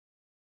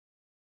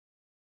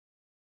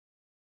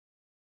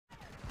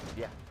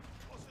Yeah.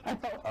 I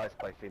always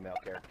play female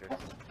characters.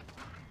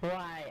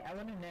 Why? I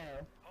want to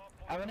know.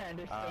 I want to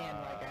understand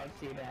why guys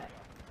do that.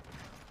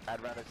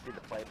 I'd rather see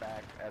the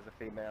playback as a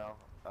female.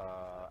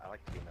 I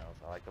like females.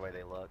 I like the way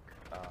they look.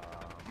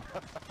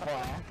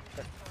 Wow.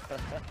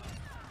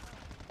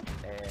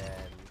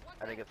 And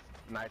I think it's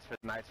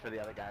nice for the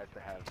other guys to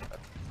have a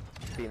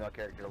female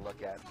character to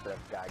look at instead of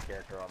a guy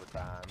character all the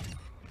time.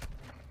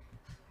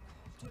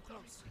 Too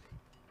close.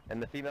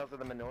 And the females are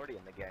the minority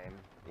in the game,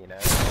 you know?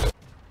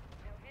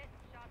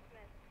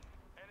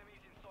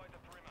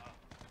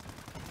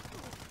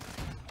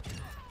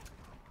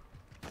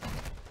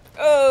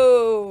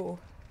 Oh!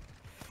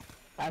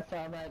 I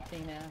saw that,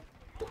 Tina.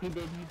 He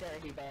did you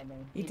dirty,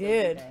 baby. He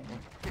did.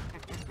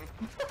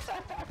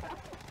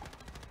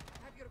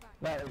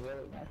 That was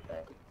really messed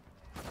up.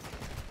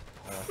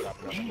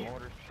 Stopping up the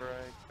mortar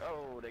strike.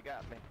 Oh, they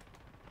got me.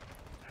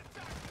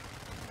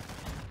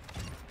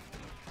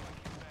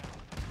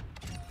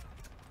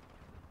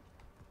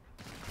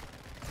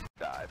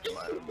 Die from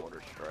my own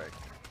mortar strike.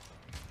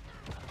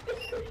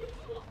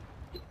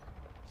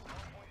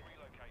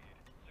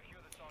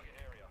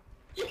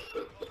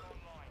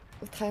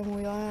 What time are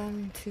we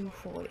on?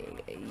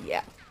 2:40.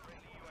 Yeah.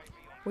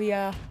 We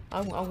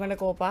I'm gonna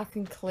go back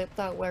and clip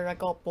that where I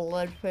got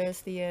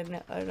bloodthirsty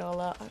and all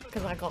that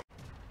because I got.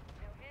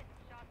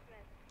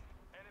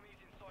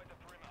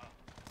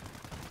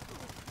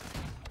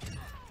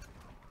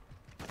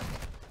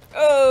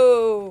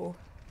 Oh!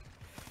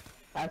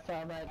 I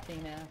saw that,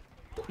 Tina.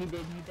 He did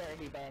you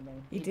dirty, baby.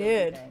 He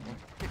did.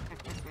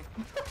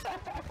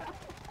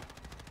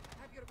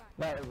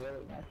 That was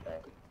really messed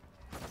up.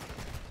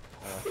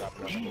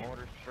 Stopping up the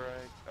mortar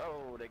strike.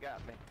 Oh, they got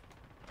me.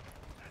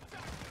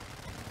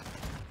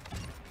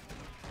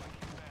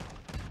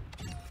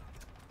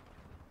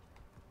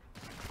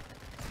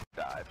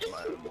 Die from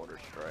my own mortar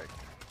strike.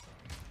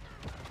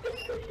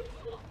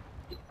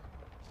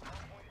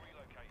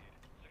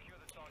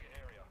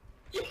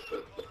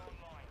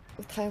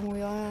 What time are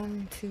we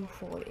on?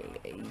 2:40.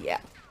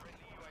 Yeah.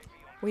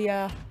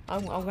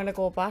 I'm gonna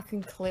go back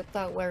and clip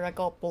that where I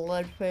got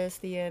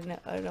bloodthirsty and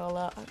all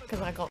that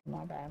because I got.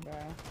 My bad,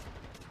 bro.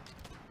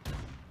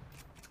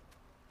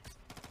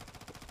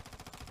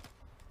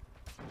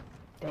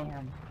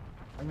 Damn.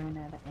 I ran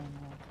out of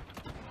ammo.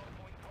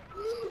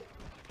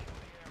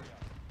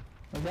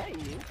 Was that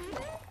you?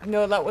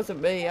 No, that wasn't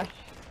me. Yeah.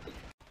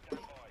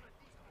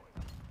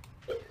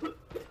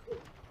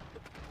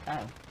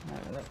 Oh, no,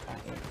 that's not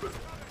you.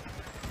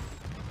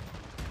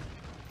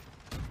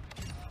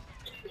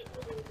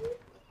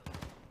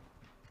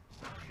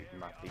 Shooting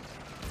my feet.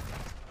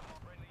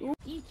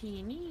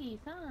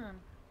 Ichi-ni-san.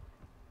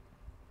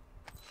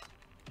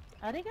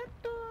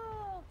 Arigato.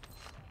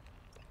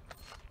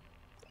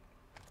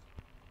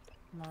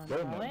 I'm on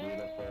my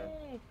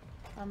way.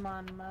 I'm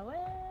on my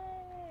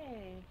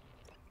way.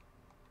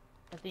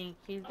 I think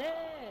he's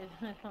dead.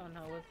 I don't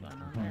know what's going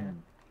on there.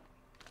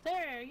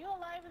 There, are you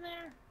alive in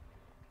there?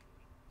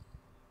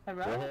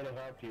 Hello? We're here to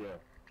help you.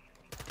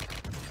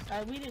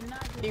 We did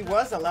not. He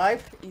was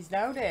alive. He's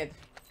now dead.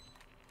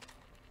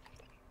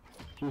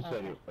 She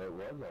said it was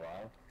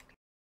alive.